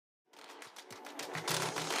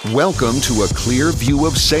Welcome to a Clear View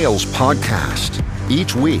of Sales podcast.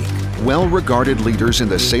 Each week, well-regarded leaders in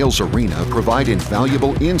the sales arena provide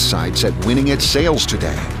invaluable insights at winning at sales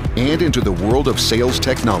today and into the world of sales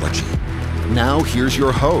technology. Now, here's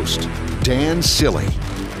your host, Dan Cilley.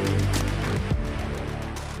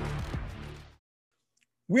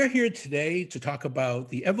 We're here today to talk about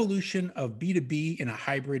the evolution of B2B in a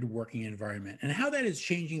hybrid working environment and how that is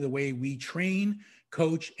changing the way we train,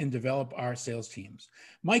 coach, and develop our sales teams.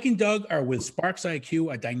 Mike and Doug are with Sparks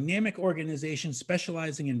IQ, a dynamic organization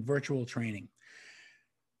specializing in virtual training.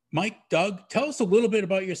 Mike, Doug, tell us a little bit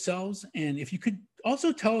about yourselves, and if you could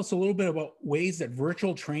also tell us a little bit about ways that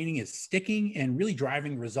virtual training is sticking and really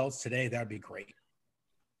driving results today, that would be great.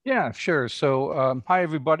 Yeah, sure. So hi,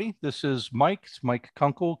 everybody. This is Mike. It's Mike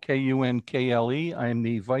Kunkel, Kunkle. I am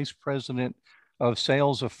the Vice President of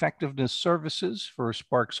Sales Effectiveness Services for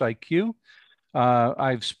Sparks IQ.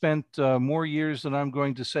 I've spent more years than I'm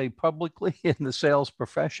going to say publicly in the sales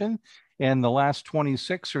profession, and the last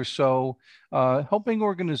 26 or so helping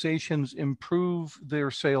organizations improve their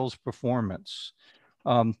sales performance.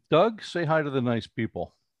 Doug, say hi to the nice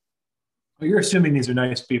people. Well, you're assuming these are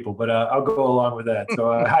nice people, but I'll go along with that.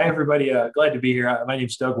 So hi, everybody. Glad to be here. My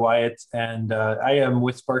name's Doug Wyatt, and I am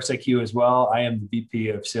with Sparks IQ as well. I am the VP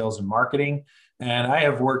of Sales and Marketing. And I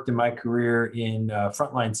have worked in my career in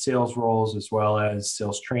frontline sales roles, as well as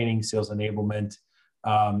sales training, sales enablement.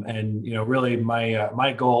 And, you know, really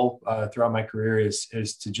my goal throughout my career is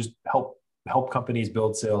to just help companies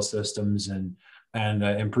build sales systems and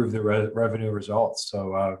improve their revenue results.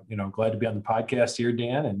 So, you know, glad to be on the podcast here,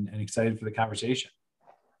 Dan, and excited for the conversation.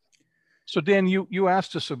 So, Dan, you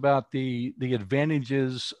asked us about the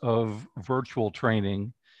advantages of virtual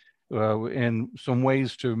training. And some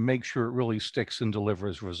ways to make sure it really sticks and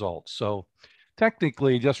delivers results. So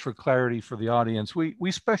technically, just for clarity for the audience,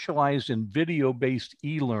 we specialize in video-based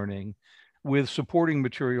e-learning with supporting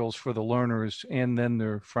materials for the learners and then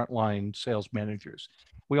their frontline sales managers.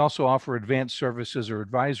 We also offer advanced services or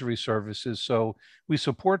advisory services. So we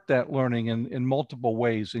support that learning in multiple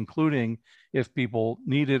ways, including if people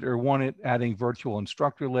need it or want it, adding virtual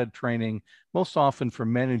instructor-led training, most often for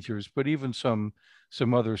managers, but even some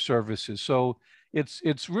other services. So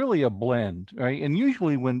it's really a blend, right? And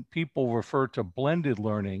usually when people refer to blended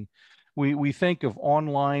learning, we think of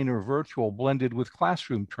online or virtual blended with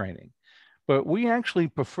classroom training. But we actually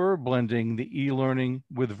prefer blending the e-learning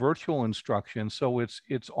with virtual instruction, so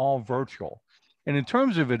it's all virtual. And in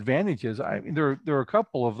terms of advantages, there are a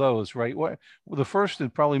couple of those, right? The first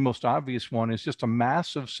and probably most obvious one is just a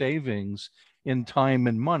massive savings in time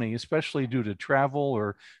and money, especially due to travel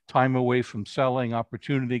or time away from selling,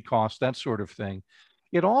 opportunity costs, that sort of thing.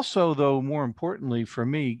 It also, though, more importantly for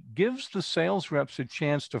me, gives the sales reps a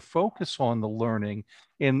chance to focus on the learning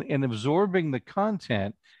and absorbing the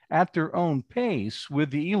content at their own pace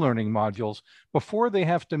with the e-learning modules before they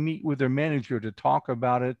have to meet with their manager to talk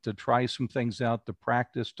about it, to try some things out, to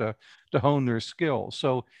practice, to hone their skills.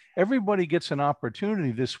 So everybody gets an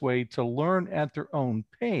opportunity this way to learn at their own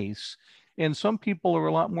pace. And some people are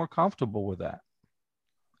a lot more comfortable with that.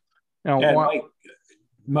 Now, yeah,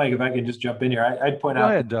 Mike, if I can just jump in here, I'd point out. Go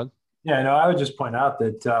ahead, Doug. Yeah, no, I would just point out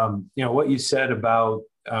that, you know, what you said about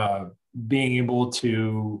being able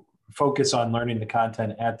to focus on learning the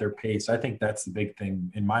content at their pace, I think that's the big thing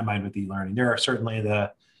in my mind with e-learning. There are certainly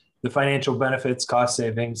the financial benefits, cost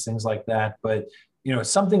savings, things like that. But, you know,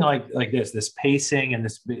 something like this pacing and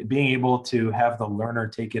this being able to have the learner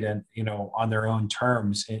take it in, you know, on their own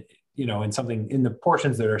terms, you know, in something in the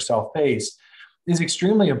portions that are self-paced is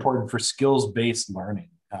extremely important for skills-based learning,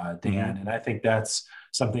 Dan. Mm-hmm. And I think that's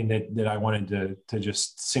something that I wanted to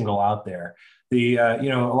just single out there. You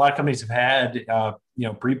know, a lot of companies have had, you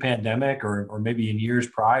know, pre-pandemic or maybe in years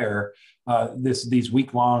prior, these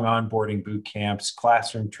week-long onboarding boot camps,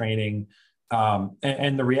 classroom training.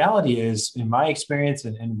 And the reality is, in my experience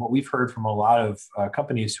and what we've heard from a lot of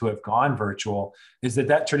companies who have gone virtual, is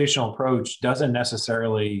that traditional approach doesn't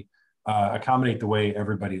necessarily accommodate the way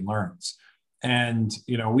everybody learns. And,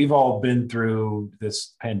 you know, we've all been through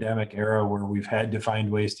this pandemic era where we've had to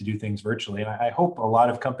find ways to do things virtually. And I hope a lot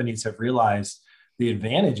of companies have realized the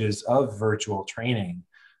advantages of virtual training,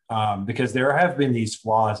 because there have been these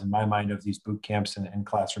flaws in my mind of these boot camps and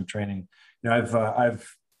classroom training. You know,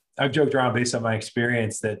 I've joked around based on my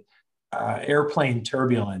experience that airplane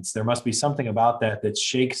turbulence, there must be something about that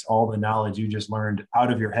shakes all the knowledge you just learned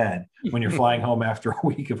out of your head when you're flying home after a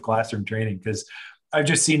week of classroom training. Because I've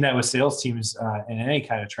just seen that with sales teams in any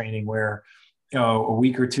kind of training where, you know, a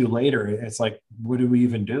week or two later, it's like, what do we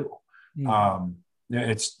even do?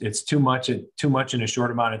 it's too much in a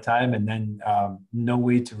short amount of time, and then no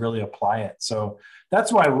way to really apply it. So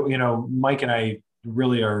that's why, Mike and I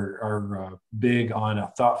really are big on a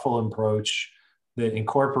thoughtful approach that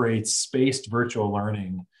incorporates spaced virtual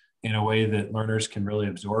learning in a way that learners can really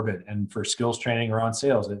absorb it. And for skills training around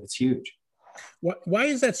sales, it's huge. Why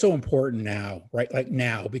is that so important now, right? Like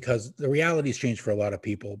now, because the reality's changed for a lot of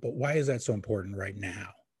people, but why is that so important right now?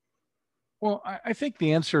 Well, I think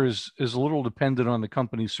the answer is a little dependent on the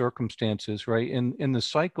company's circumstances, right? In the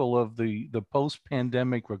cycle of the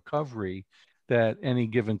post-pandemic recovery that any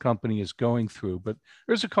given company is going through. But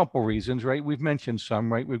there's a couple reasons, right? We've mentioned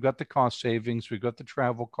some, right? We've got the cost savings, we've got the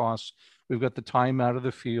travel costs, we've got the time out of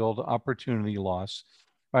the field, opportunity loss,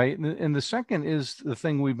 right? And the second is the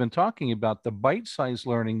thing we've been talking about, the bite-sized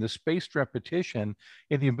learning, the spaced repetition,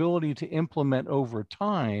 and the ability to implement over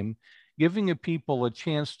time, giving people a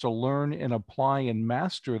chance to learn and apply and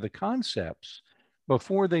master the concepts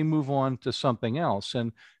before they move on to something else.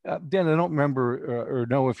 And Dan, I don't remember or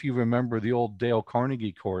know if you remember the old Dale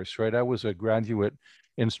Carnegie course, right? I was a graduate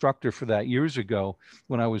instructor for that years ago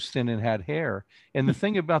when I was thin and had hair. And the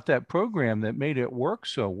thing about that program that made it work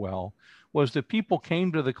so well was that people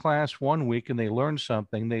came to the class one week and they learned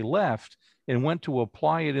something, they left and went to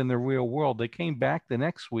apply it in the real world. They came back the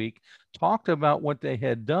next week, talked about what they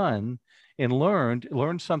had done and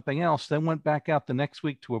learned something else, then went back out the next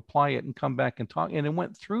week to apply it and come back and talk. And it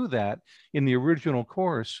went through that in the original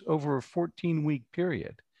course over a 14-week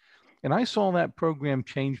period. And I saw that program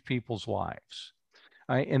change people's lives.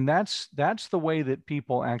 And that's the way that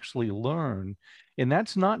people actually learn. And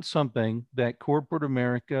that's not something that corporate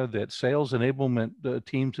America, that sales enablement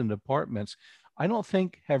teams and departments, I don't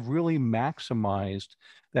think have really maximized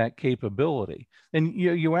that capability. And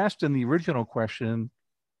you asked in the original question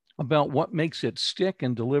about what makes it stick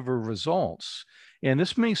and deliver results. And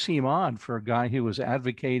this may seem odd for a guy who was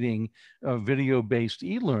advocating video-based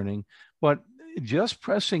e-learning, but just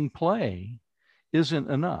pressing play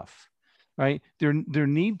isn't enough. Right? There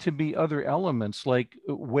need to be other elements like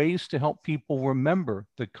ways to help people remember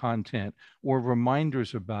the content or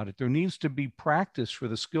reminders about it. There needs to be practice for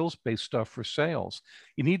the skills-based stuff for sales.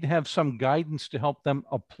 You need to have some guidance to help them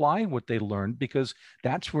apply what they learned, because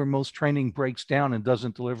that's where most training breaks down and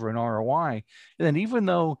doesn't deliver an ROI. And then even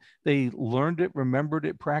though they learned it, remembered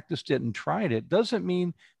it, practiced it, and tried it, doesn't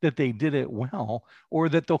mean that they did it well or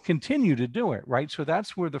that they'll continue to do it, right? So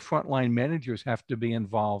that's where the frontline managers have to be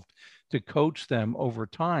involved to coach them over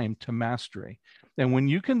time to mastery. And when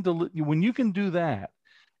you can do that,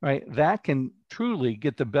 right, that can truly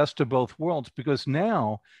get the best of both worlds, because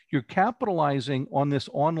now you're capitalizing on this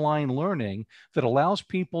online learning that allows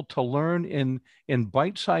people to learn in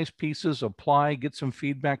bite-sized pieces, apply, get some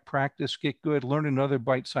feedback, practice, get good, learn another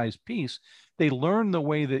bite-sized piece. They learn the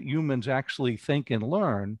way that humans actually think and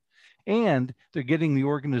learn, and they're getting the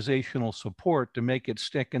organizational support to make it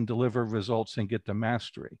stick and deliver results and get the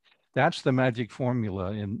mastery. That's the magic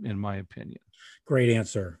formula, in my opinion. Great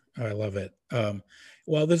answer. I love it.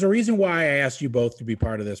 Well, there's a reason why I asked you both to be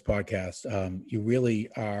part of this podcast. You really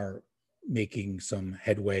are making some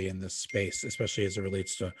headway in this space, especially as it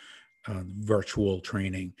relates to virtual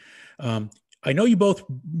training. I know you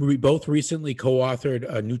both recently co-authored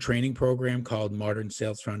a new training program called Modern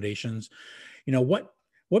Sales Foundations.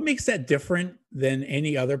 What makes that different than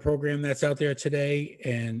any other program that's out there today?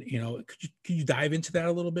 And, could you dive into that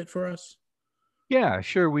a little bit for us? Yeah,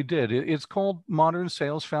 sure, we did. It's called Modern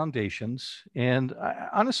Sales Foundations. And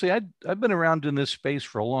honestly, I've been around in this space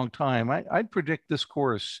for a long time. I'd predict this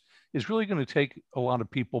course is really going to take a lot of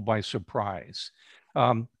people by surprise.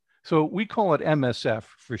 So we call it MSF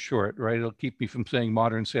for short, right? It'll keep me from saying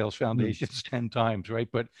Modern Sales Foundations 10 times, right?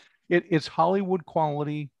 But it's Hollywood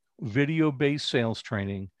quality, video-based sales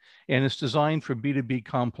training, and it's designed for B2B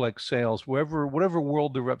complex sales, whatever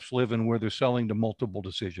world the reps live in, where they're selling to multiple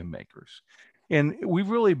decision makers. And we've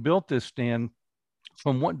really built this, Dan,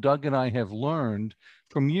 from what Doug and I have learned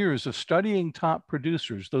from years of studying top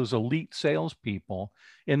producers, those elite salespeople,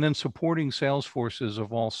 and then supporting sales forces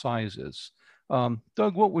of all sizes. Doug,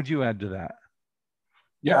 what would you add to that?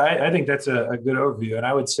 Yeah, I think that's a good overview. And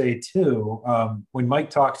I would say too, when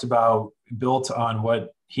Mike talks about built on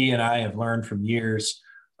what he and I have learned from years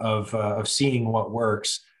of seeing what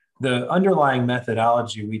works, the underlying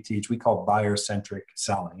methodology we teach, we call buyer-centric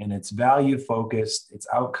selling, and it's value-focused, it's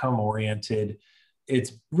outcome-oriented.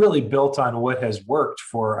 It's really built on what has worked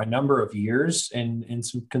for a number of years in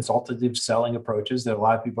some consultative selling approaches that a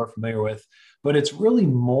lot of people are familiar with, but it's really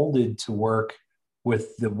molded to work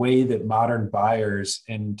with the way that modern buyers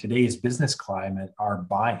in today's business climate are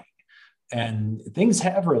buying. And things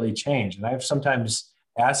have really changed. And I've sometimes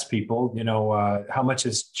ask people, how much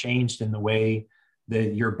has changed in the way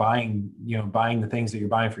that you're buying, buying the things that you're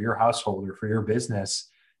buying for your household or for your business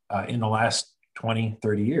in the last 20,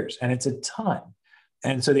 30 years. And it's a ton.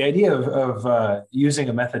 And so the idea of using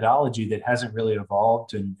a methodology that hasn't really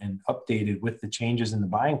evolved and updated with the changes in the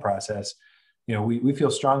buying process, we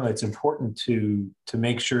feel strongly it's important to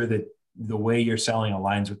make sure that the way you're selling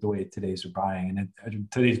aligns with the way today's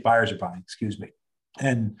buyers are buying, excuse me.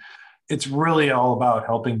 And it's really all about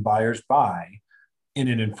helping buyers buy in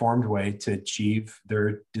an informed way to achieve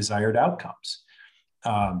their desired outcomes.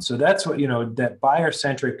 So that's what, that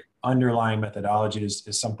buyer-centric underlying methodology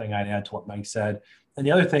is something I'd add to what Mike said. And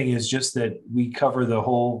the other thing is just that we cover the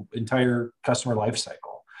whole entire customer life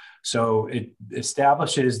cycle. So it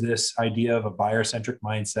establishes this idea of a buyer-centric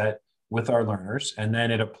mindset with our learners, and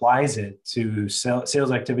then it applies it to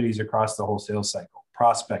sales activities across the whole sales cycle: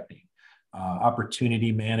 prospecting,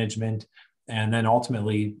 opportunity management, and then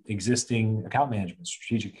ultimately existing account management,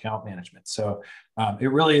 strategic account management. So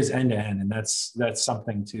it really is end to end, and that's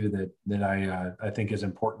something too that I think is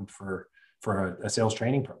important for a sales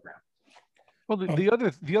training program. Well,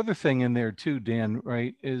 the other thing in there too, Dan,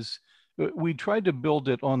 right, is we tried to build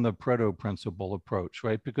it on the Pareto principle approach,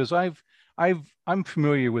 right? Because I'm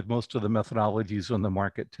familiar with most of the methodologies on the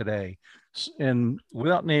market today, and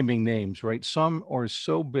without naming names, right? Some are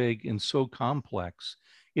so big and so complex,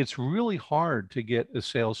 it's really hard to get a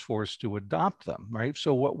sales force to adopt them, right?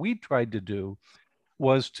 So what we tried to do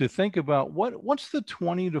was to think about what's the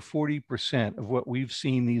 20 to 40% of what we've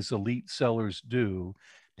seen these elite sellers do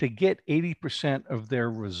to get 80% of their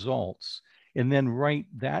results, and then write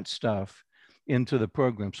that stuff into the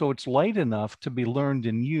program. So it's light enough to be learned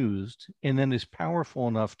and used, and then is powerful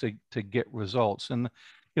enough to get results. And,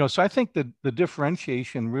 so I think that the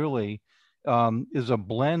differentiation really is a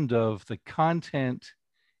blend of the content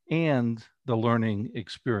and the learning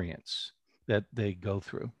experience that they go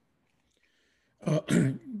through.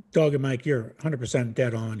 Doug and Mike, you're 100%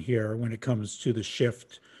 dead on here when it comes to the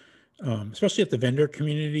shift, especially at the vendor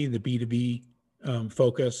community, the B2B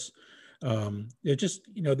focus. They're just,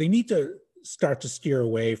 they need to start to steer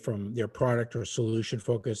away from their product or solution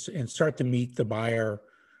focus and start to meet the buyer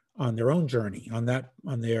on their own journey,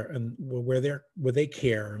 and where they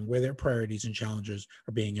care and where their priorities and challenges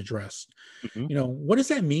are being addressed. Mm-hmm. What does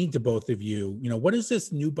that mean to both of you? What does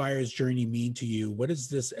this new buyer's journey mean to you? What is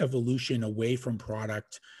this evolution away from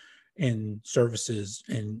product and services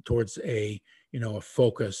and towards a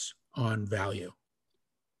focus on value?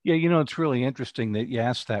 Yeah, it's really interesting that you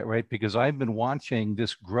asked that, right? Because I've been watching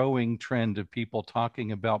this growing trend of people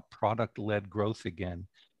talking about product-led growth again.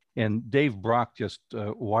 And Dave Brock just a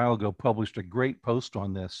while ago published a great post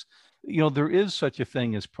on this. There is such a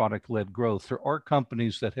thing as product-led growth. There are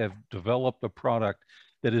companies that have developed a product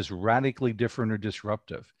that is radically different or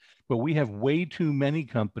disruptive. But we have way too many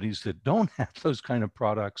companies that don't have those kind of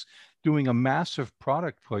products doing a massive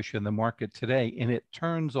product push in the market today, and it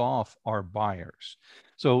turns off our buyers.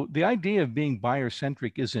 So the idea of being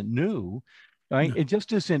buyer-centric isn't new, right? No. It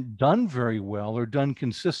just isn't done very well or done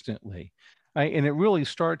consistently. And it really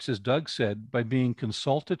starts, as Doug said, by being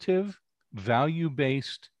consultative,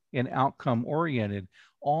 value-based, and outcome-oriented,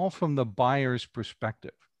 all from the buyer's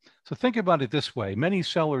perspective. So think about it this way. Many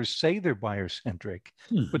sellers say they're buyer-centric,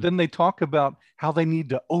 but then they talk about how they need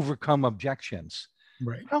to overcome objections.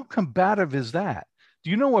 Right. How combative is that? Do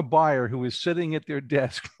you know a buyer who is sitting at their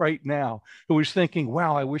desk right now who is thinking,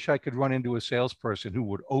 wow, I wish I could run into a salesperson who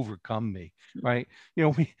would overcome me, right?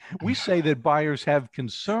 We say that buyers have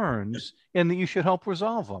concerns and that you should help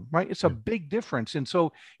resolve them, right? It's a big difference. And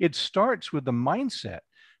so it starts with the mindset,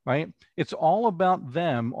 right? It's all about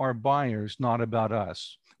them, our buyers, not about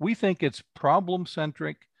us. We think it's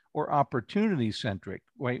problem-centric or opportunity-centric,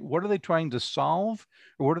 right? What are they trying to solve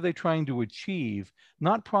or what are they trying to achieve?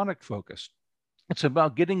 Not product-focused. It's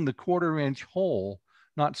about getting the quarter-inch hole,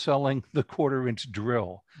 not selling the quarter-inch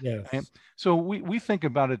drill. Yes. Right? So we think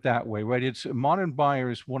about it that way, right? It's modern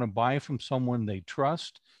buyers want to buy from someone they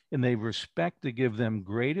trust and they respect, to give them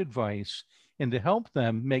great advice and to help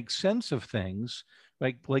them make sense of things,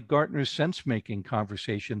 like Gartner's sense-making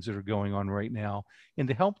conversations that are going on right now, and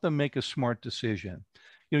to help them make a smart decision.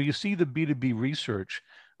 You see the B2B research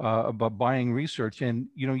about buying research, and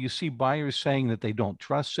you see buyers saying that they don't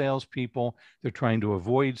trust salespeople, they're trying to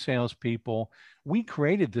avoid salespeople. We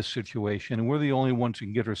created this situation, and we're the only ones who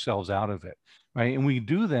can get ourselves out of it, right? And we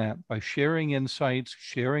do that by sharing insights,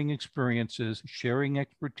 sharing experiences, sharing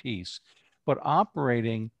expertise, but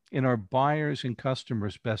operating in our buyers and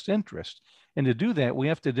customers' best interest. And to do that, we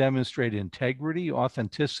have to demonstrate integrity,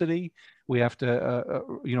 authenticity. We have to,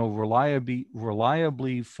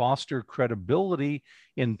 reliably foster credibility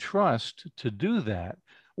and trust to do that.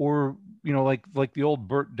 Or, like the old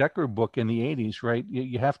Burt Decker book in the 80s, right?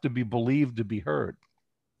 You have to be believed to be heard.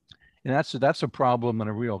 And that's a problem and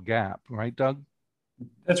a real gap, right, Doug?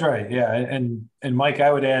 That's right. Yeah. And Mike,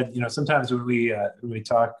 I would add, sometimes when we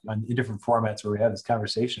talk in different formats where we have this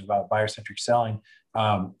conversation about buyer-centric selling,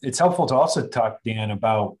 it's helpful to also talk, Dan,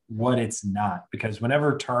 about what it's not, because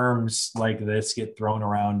whenever terms like this get thrown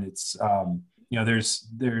around, it's,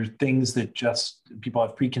 there's things that just people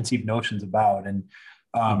have preconceived notions about.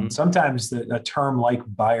 And sometimes a term like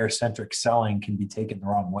buyer-centric selling can be taken the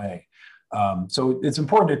wrong way. So it's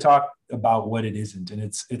important to talk about what it isn't. And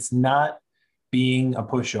it's not being a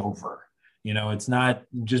pushover. It's not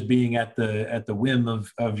just being at the whim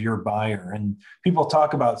of your buyer. And people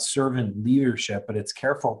talk about servant leadership, but it's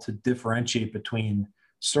careful to differentiate between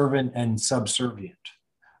servant and subservient.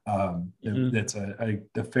 That's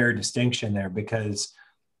a fair distinction there, because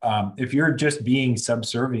if you're just being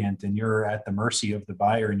subservient and you're at the mercy of the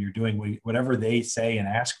buyer and you're doing whatever they say and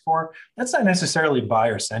ask for, that's not necessarily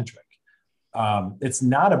buyer-centric. It's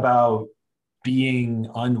not about being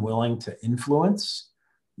unwilling to influence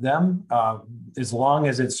them, as long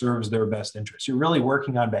as it serves their best interest. You're really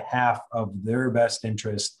working on behalf of their best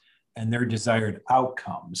interest and their desired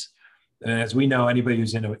outcomes. And as we know, anybody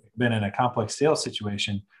who's been in a complex sales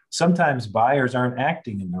situation, sometimes buyers aren't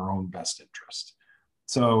acting in their own best interest.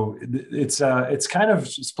 So it's kind of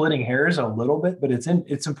splitting hairs a little bit, but it's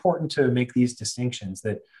important to make these distinctions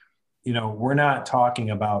that, we're not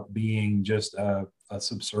talking about being just a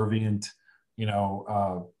subservient,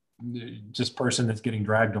 just person that's getting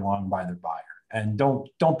dragged along by their buyer. And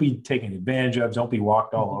don't be taken advantage of, don't be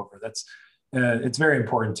walked all over. That's it's very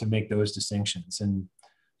important to make those distinctions. And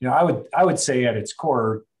I would say at its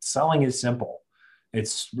core, selling is simple.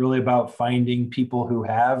 It's really about finding people who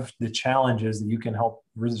have the challenges that you can help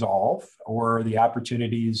resolve, or the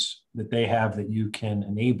opportunities that they have that you can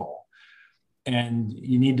enable. And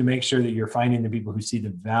you need to make sure that you're finding the people who see the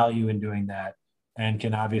value in doing that and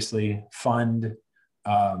can obviously fund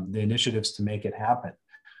the initiatives to make it happen.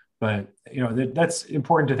 But that's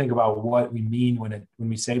important to think about what we mean when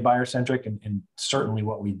we say buyer-centric, and certainly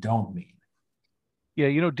what we don't mean.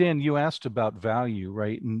 Yeah, Dan, you asked about value,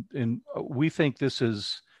 right? And we think this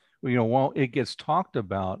is, while it gets talked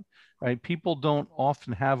about, right? People don't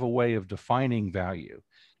often have a way of defining value,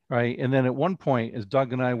 right? And then at one point, as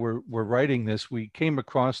Doug and I were writing this, we came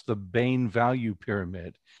across the Bain value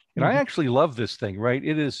pyramid. And I actually love this thing, right?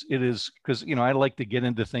 It is because, I like to get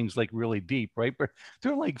into things like really deep, right? But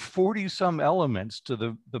there are like 40 some elements to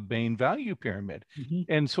the Bain value pyramid.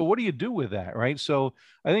 And so what do you do with that, right? So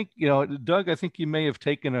I think, Doug, I think you may have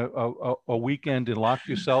taken a weekend and locked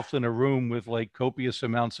yourself in a room with like copious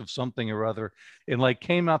amounts of something or other, and like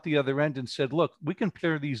came out the other end and said, look, we can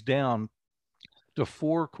pare these down to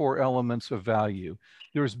 4 core elements of value.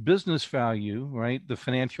 There's business value, right? The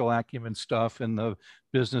financial acumen stuff and the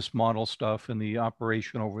business model stuff and the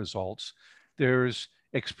operational results. There's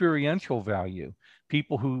experiential value,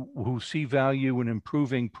 people who see value in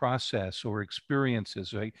improving process or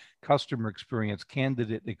experiences, right? Customer experience,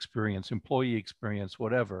 candidate experience, employee experience,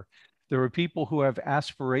 whatever. There are people who have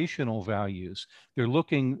aspirational values. They're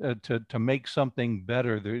looking to make something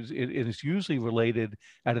better. It is usually related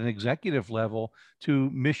at an executive level to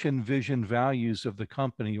mission, vision, values of the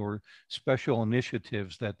company, or special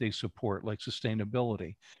initiatives that they support, like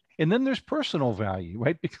sustainability. And then there's personal value,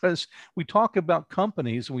 right? Because we talk about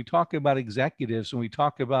companies and we talk about executives and we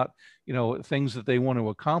talk about, things that they want to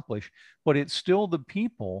accomplish, but it's still the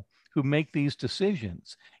people who make these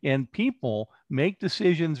decisions. And people make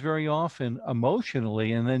decisions very often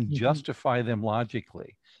emotionally and then justify them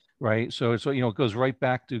logically, right? So it goes right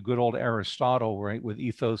back to good old Aristotle, right? With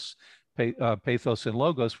ethos, pathos, and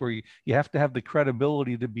logos, where you have to have the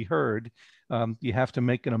credibility to be heard. You have to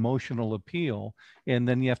make an emotional appeal, and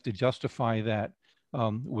then you have to justify that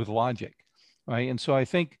with logic, right? And so I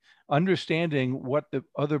think understanding what the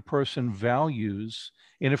other person values,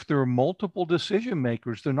 and if there are multiple decision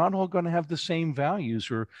makers, they're not all going to have the same values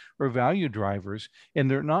or value drivers, and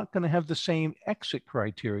they're not going to have the same exit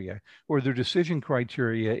criteria or their decision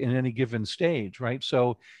criteria in any given stage, right?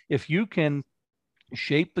 So if you can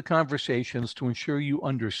shape the conversations to ensure you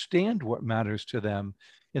understand what matters to them,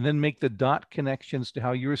 and then make the dot connections to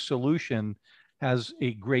how your solution has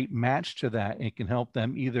a great match to that, it can help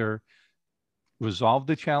them either resolve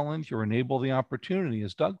the challenge or enable the opportunity,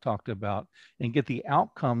 as Doug talked about, and get the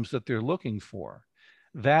outcomes that they're looking for.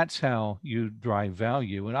 That's how you drive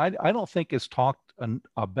value. And I don't think it's talked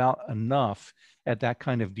about enough at that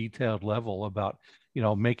kind of detailed level about,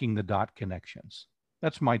 making the dot connections.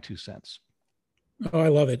 That's my 2 cents. Oh, I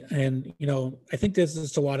love it. And, I think there's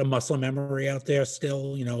just a lot of muscle memory out there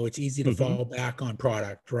still. It's easy to fall back on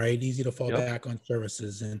product, right? Easy to fall back on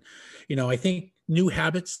services. And, I think new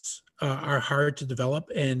habits are hard to develop,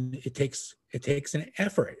 and it takes an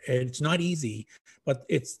effort. And it's not easy, but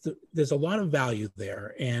there's a lot of value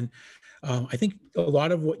there. And I think a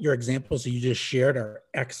lot of what your examples that you just shared are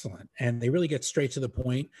excellent, and they really get straight to the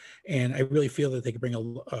point. And I really feel that they can bring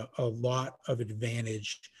a lot of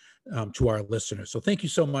advantage to our listeners. So thank you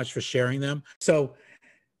so much for sharing them. So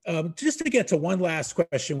just to get to one last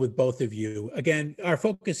question with both of you, again, our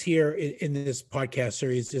focus here in this podcast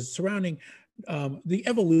series is surrounding the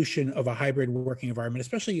evolution of a hybrid working environment,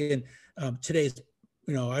 especially in today's,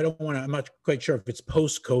 I'm not quite sure if it's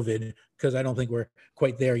post-COVID, because I don't think we're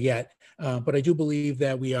quite there yet. But I do believe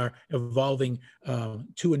that we are evolving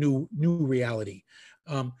to a new reality.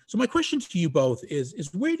 So my question to you both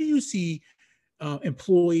is where do you see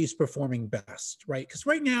employees performing best, right? Because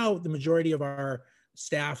right now, the majority of our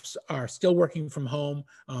staffs are still working from home.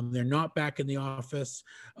 They're not back in the office.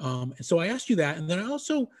 And so I asked you that. And then I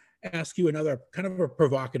also ask you another kind of a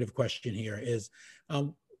provocative question here is,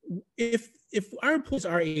 if our employees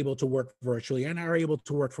are able to work virtually and are able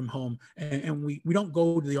to work from home, and we don't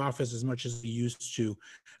go to the office as much as we used to,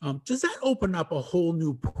 does that open up a whole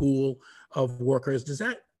new pool of workers? Does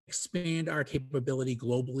that expand our capability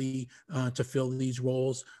globally to fill these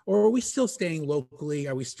roles? Or are we still staying locally?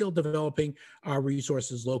 Are we still developing our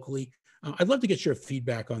resources locally? I'd love to get your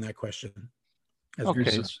feedback on that question.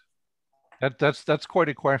 Okay. That's quite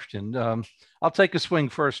a question. I'll take a swing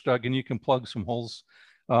first, Doug, and you can plug some holes.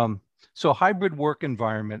 So hybrid work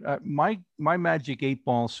environment, my magic 8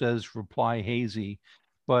 ball says reply hazy,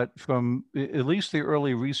 but from at least the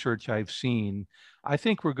early research I've seen, I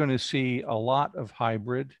think we're going to see a lot of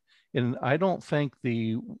hybrid, and I don't think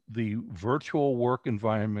the virtual work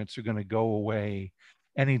environments are going to go away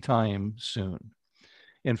anytime soon.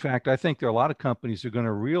 In fact, I think there are a lot of companies that are going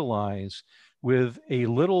to realize with a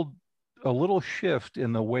little shift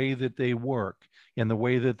in the way that they work, in the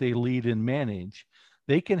way that they lead and manage,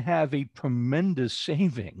 they can have a tremendous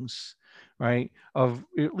savings, right, of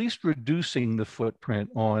at least reducing the footprint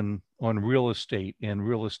on real estate and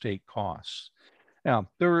real estate costs. Now,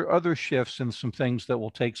 there are other shifts and some things that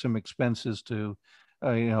will take some expenses to,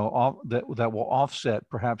 that will offset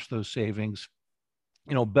perhaps those savings.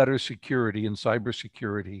 Better security and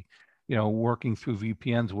cybersecurity, working through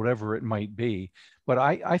VPNs, whatever it might be. But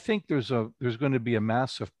I think there's going to be a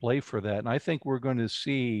massive play for that, and I think we're going to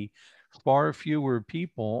see far fewer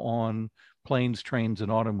people on planes, trains,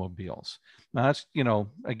 and automobiles. Now that's,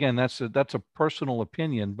 again, that's a personal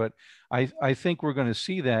opinion, but I think we're going to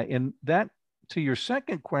see that. And that, to your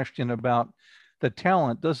second question about the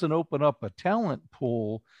talent, doesn't open up a talent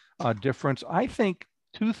pool difference. I think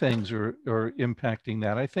two things are impacting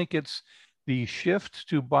that. I think it's the shift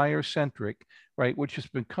to buyer-centric, right, which has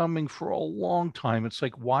been coming for a long time. It's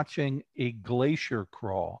like watching a glacier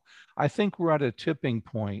crawl. I think we're at a tipping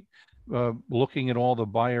point, looking at all the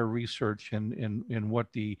buyer research and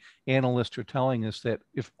what the analysts are telling us, that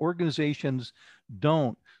if organizations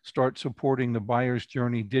don't start supporting the buyer's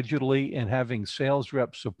journey digitally and having sales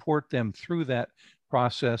reps support them through that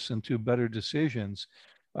process and to better decisions,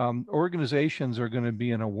 organizations are going to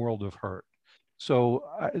be in a world of hurt. So,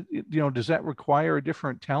 does that require a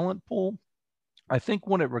different talent pool? I think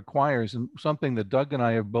what it requires, and something that Doug and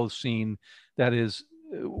I have both seen that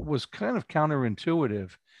was kind of counterintuitive,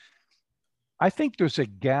 I think there's a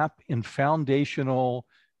gap in foundational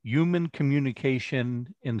human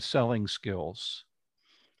communication and selling skills,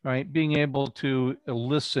 right? Being able to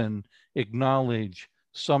listen, acknowledge,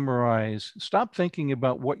 summarize, stop thinking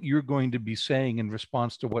about what you're going to be saying in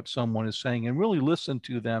response to what someone is saying, and really listen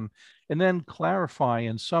to them, and then clarify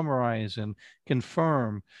and summarize and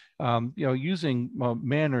confirm, using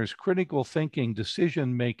manners, critical thinking,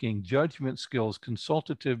 decision-making, judgment skills,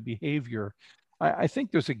 consultative behavior. I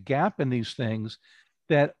think there's a gap in these things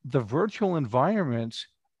that the virtual environments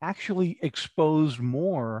actually expose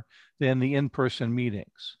more than the in-person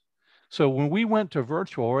meetings. So when we went to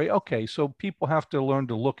virtual, right, okay, so people have to learn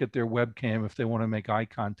to look at their webcam if they want to make eye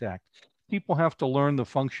contact. People have to learn the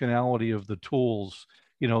functionality of the tools,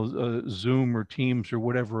 Zoom or Teams or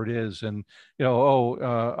whatever it is. And,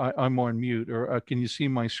 I'm on mute, or can you see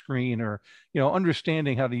my screen, or,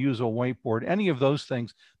 understanding how to use a whiteboard, any of those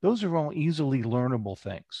things, those are all easily learnable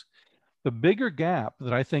things. The bigger gap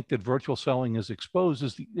that I think that virtual selling is exposed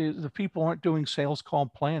is the people aren't doing sales call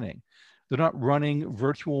planning. They're not running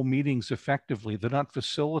virtual meetings effectively. They're not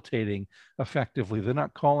facilitating effectively. They're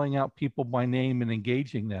not calling out people by name and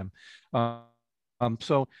engaging them.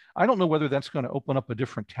 So I don't know whether that's going to open up a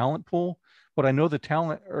different talent pool, but I know the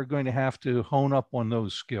talent are going to have to hone up on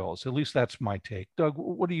those skills. At least that's my take. Doug,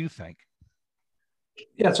 what do you think?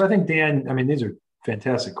 Yeah, so I think, Dan, I mean, these are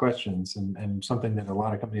fantastic questions and something that a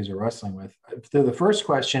lot of companies are wrestling with. To the first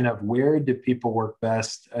question of where do people work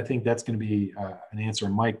best, I think that's going to be an answer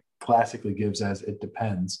Mike classically gives as it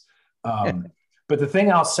depends. But the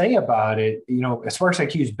thing I'll say about it, Sparks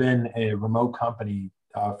IQ has been a remote company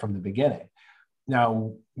from the beginning.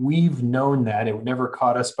 Now, we've known that. It never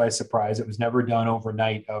caught us by surprise. It was never done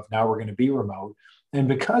overnight of now we're going to be remote. And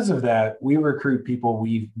because of that, we recruit people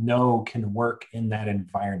we know can work in that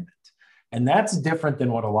environment. And that's different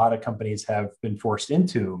than what a lot of companies have been forced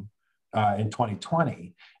into in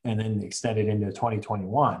 2020 and then extended into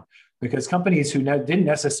 2021. Because companies who didn't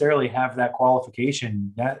necessarily have that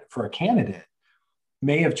qualification for a candidate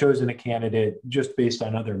may have chosen a candidate just based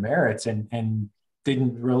on other merits and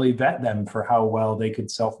didn't really vet them for how well they could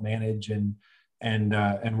self-manage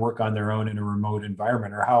and work on their own in a remote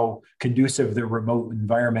environment, or how conducive the remote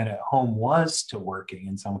environment at home was to working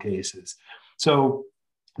in some cases. So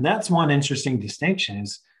that's one interesting distinction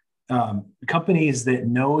is companies that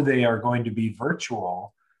know they are going to be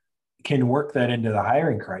virtual can work that into the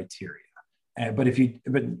hiring criteria. But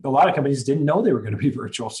a lot of companies didn't know they were going to be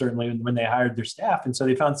virtual, certainly when they hired their staff. And so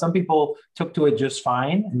they found some people took to it just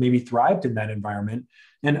fine and maybe thrived in that environment.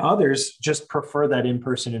 And others just prefer that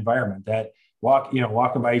in-person environment, that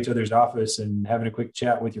walking by each other's office and having a quick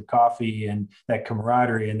chat with your coffee and that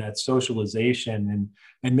camaraderie and that socialization.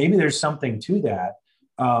 And maybe there's something to that.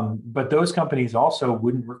 But those companies also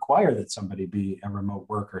wouldn't require that somebody be a remote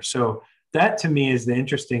worker. So that to me is the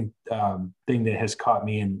interesting thing that has caught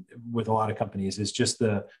me in with a lot of companies is just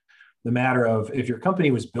the matter of if your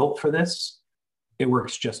company was built for this, it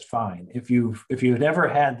works just fine. If you've never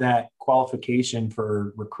had that qualification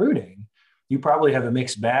for recruiting, you probably have a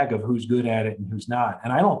mixed bag of who's good at it and who's not.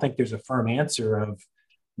 And I don't think there's a firm answer of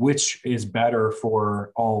which is better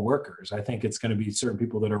for all workers. I think it's going to be certain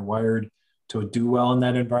people that are wired to do well in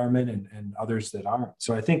that environment and others that aren't.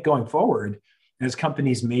 So I think going forward, as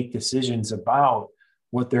companies make decisions about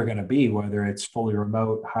what they're going to be, whether it's fully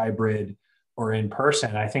remote, hybrid, or in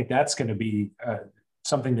person, I think that's going to be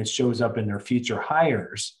something that shows up in their future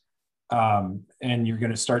hires. And you're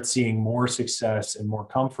going to start seeing more success and more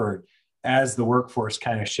comfort as the workforce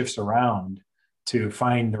kind of shifts around to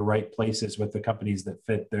find the right places with the companies that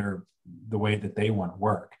fit the way that they want to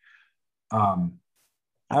work.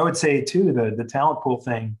 I would say too, the talent pool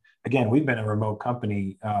thing, again, we've been a remote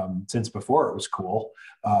company since before it was cool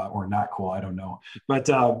or not cool, I don't know. But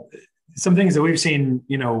some things that we've seen,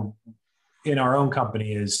 in our own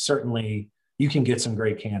company is certainly you can get some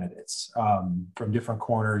great candidates from different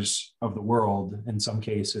corners of the world in some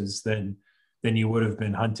cases than you would have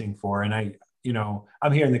been hunting for. And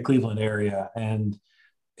I'm here in the Cleveland area, and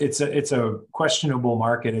it's a questionable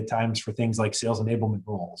market at times for things like sales enablement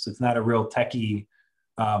roles. It's not a real techie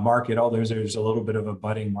market, although there's a little bit of a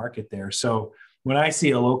budding market there. So when I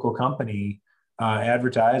see a local company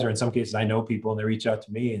advertise, or in some cases I know people and they reach out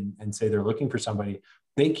to me and say they're looking for somebody,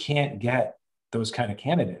 they can't get those kind of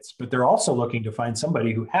candidates, but they're also looking to find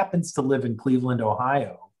somebody who happens to live in Cleveland,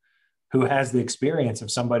 Ohio, who has the experience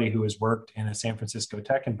of somebody who has worked in a San Francisco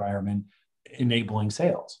tech environment enabling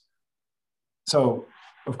sales. So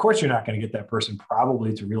of course, you're not going to get that person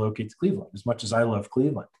probably to relocate to Cleveland, as much as I love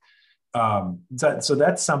Cleveland. So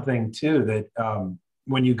that's something too, that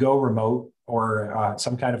when you go remote or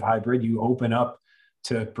some kind of hybrid, you open up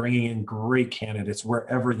to bringing in great candidates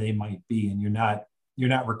wherever they might be, and you're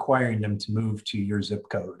not requiring them to move to your zip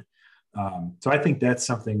code. So I think that's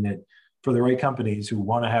something that for the right companies who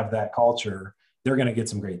want to have that culture, they're going to get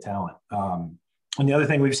some great talent. And the other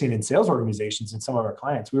thing we've seen in sales organizations and some of our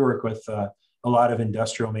clients, we work with a lot of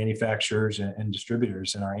industrial manufacturers and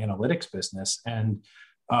distributors in our analytics business. And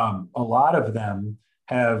a lot of them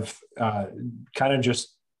have kind of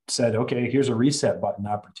just said, okay, here's a reset button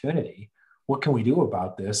opportunity. What can we do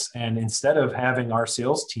about this? And instead of having our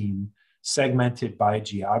sales team segmented by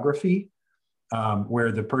geography,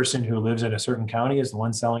 where the person who lives in a certain county is the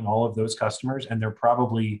one selling all of those customers, and they're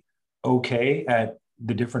probably okay at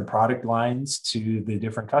the different product lines to the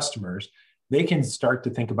different customers, they can start to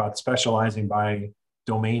think about specializing by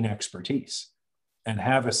domain expertise and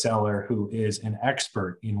have a seller who is an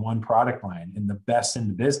expert in one product line and the best in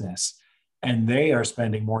the business. And they are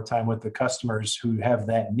spending more time with the customers who have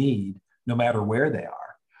that need, no matter where they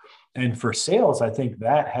are. And for sales, I think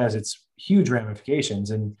that has its huge ramifications.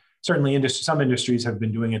 And certainly some industries have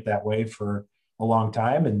been doing it that way for a long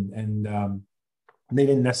time, and they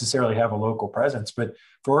didn't necessarily have a local presence. But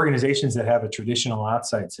for organizations that have a traditional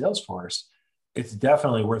outside sales force, it's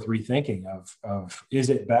definitely worth rethinking of is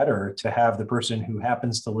it better to have the person who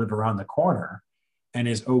happens to live around the corner and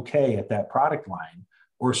is okay at that product line,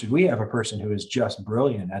 or should we have a person who is just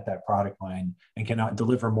brilliant at that product line and cannot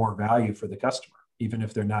deliver more value for the customer, even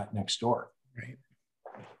if they're not next door? Right.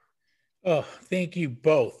 Oh, thank you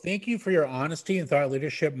both. Thank you for your honesty and thought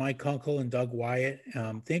leadership, Mike Kunkel and Doug Wyatt.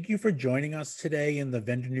 Thank you for joining us today in the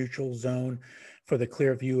Vendor Neutral Zone for the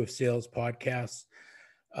Clear View of Sales podcast.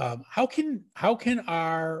 How can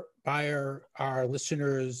our buyer, our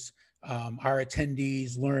listeners, our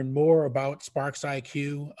attendees learn more about Sparks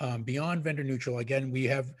IQ beyond Vendor Neutral? Again, we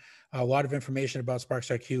have a lot of information about Sparks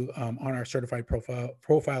IQ on our certified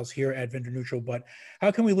profiles here at Vendor Neutral, but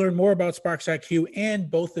how can we learn more about Sparks IQ and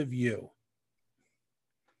both of you?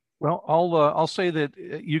 Well, I'll say that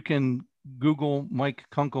you can Google Mike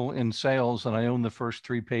Kunkel in sales, and I own the first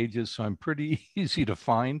 3 pages, so I'm pretty easy to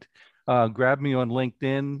find. Grab me on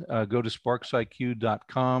LinkedIn, go to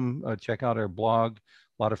sparksiq.com, check out our blog,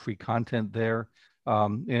 a lot of free content there.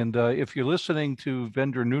 And if you're listening to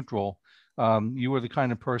Vendor Neutral, you are the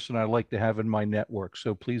kind of person I like to have in my network.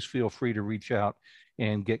 So please feel free to reach out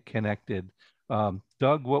and get connected.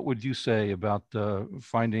 Doug, what would you say about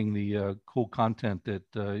finding the cool content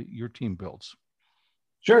that your team builds?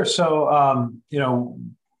 Sure. So,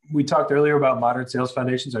 we talked earlier about Modern Sales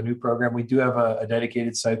Foundations, our new program. We do have a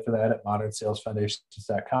dedicated site for that at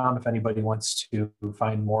modernsalesfoundations.com. If anybody wants to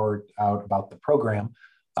find more out about the program,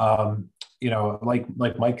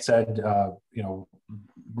 like Mike said,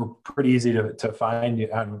 we're pretty easy to find.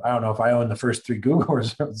 I don't know if I own the first 3 Google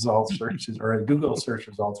results searches or Google search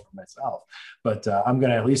results for myself, but I'm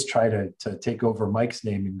going to at least try to take over Mike's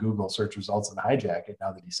name in Google search results and hijack it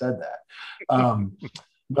now that he said that.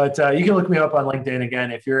 But you can look me up on LinkedIn. Again,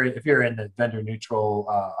 if you're in the Vendor Neutral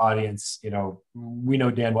audience, we know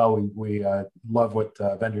Dan well. We love what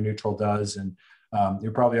Vendor Neutral does, and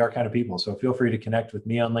you're probably our kind of people. So feel free to connect with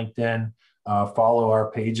me on LinkedIn. Follow our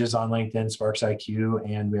pages on LinkedIn, Sparks IQ,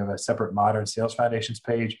 and we have a separate Modern Sales Foundations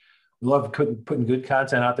page. We love putting good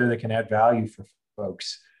content out there that can add value for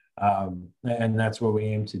folks, and that's what we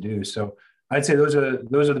aim to do. So I'd say those are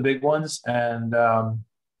the big ones, and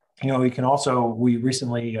we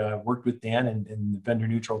recently worked with Dan and the Vendor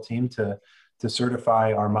Neutral team to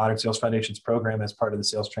certify our Modern Sales Foundations program as part of the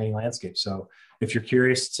sales training landscape. So if you're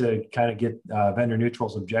curious to kind of get Vendor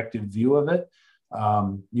Neutral's objective view of it,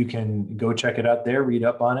 you can go check it out there, read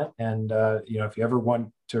up on it. And, if you ever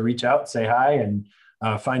want to reach out, say hi, and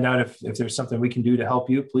find out if there's something we can do to help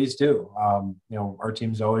you, please do. Our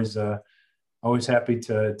team's always happy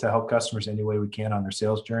to help customers any way we can on their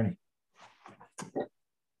sales journey.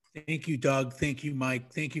 Thank you, Doug. Thank you,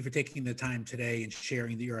 Mike. Thank you for taking the time today and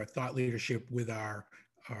sharing your thought leadership with our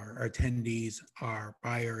attendees, our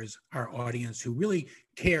buyers, our audience who really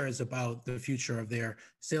cares about the future of their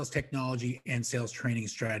sales technology and sales training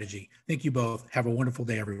strategy. Thank you both. Have a wonderful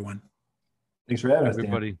day, everyone. Thanks for having us,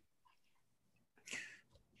 everybody.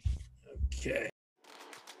 Dan. Okay.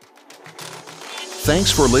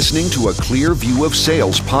 Thanks for listening to a Clear View of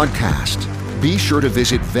Sales podcast. Be sure to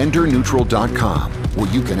visit vendorneutral.com,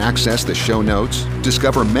 where you can access the show notes,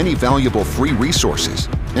 discover many valuable free resources,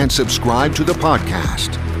 and subscribe to the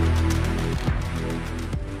podcast.